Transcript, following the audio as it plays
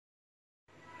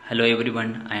Hello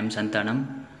everyone, I am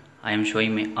Santhanam. I am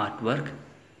showing my artwork.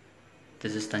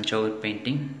 This is Thanjavur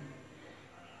painting.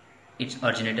 It's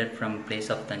originated from place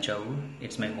of Thanjavur.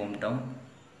 It's my hometown.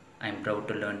 I am proud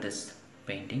to learn this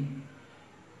painting.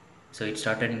 So it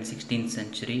started in 16th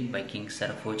century by King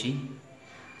Sarafoji.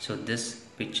 So this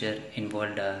picture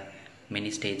involved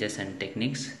many stages and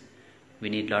techniques. We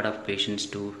need a lot of patience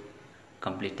to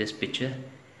complete this picture.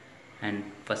 And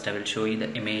first I will show you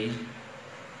the image.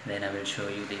 Then I will show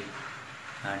you the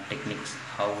techniques,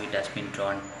 how it has been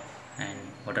drawn and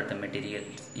what are the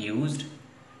materials used.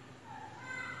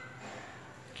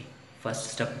 Okay. First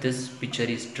step, this picture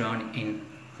is drawn in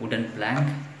wooden plank.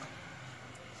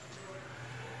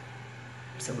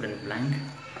 It's a wooden plank,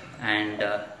 and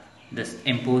this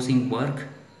imposing work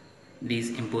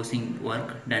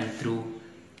done through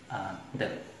the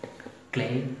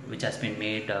clay which has been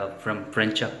made from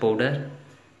French chalk powder.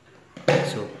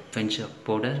 So French chalk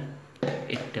powder,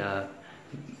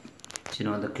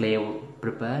 the clay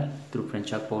prepared through French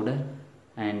chalk powder,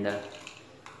 and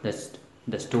the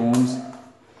stones,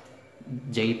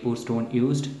 Jaipur stone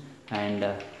used, and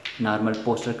normal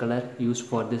poster color used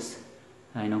for this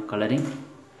coloring,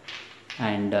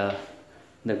 and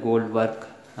the gold work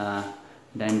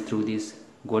done through this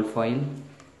gold foil.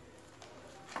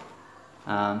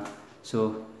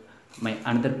 So my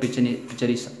another picture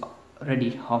is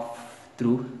already half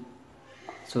through.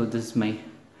 So this is my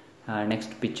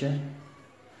next picture.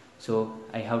 So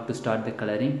I have to start the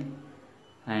coloring,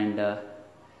 and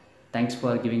thanks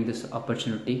for giving this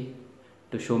opportunity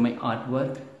to show my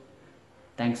artwork.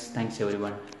 Thanks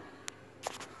everyone.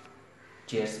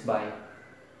 Cheers, bye.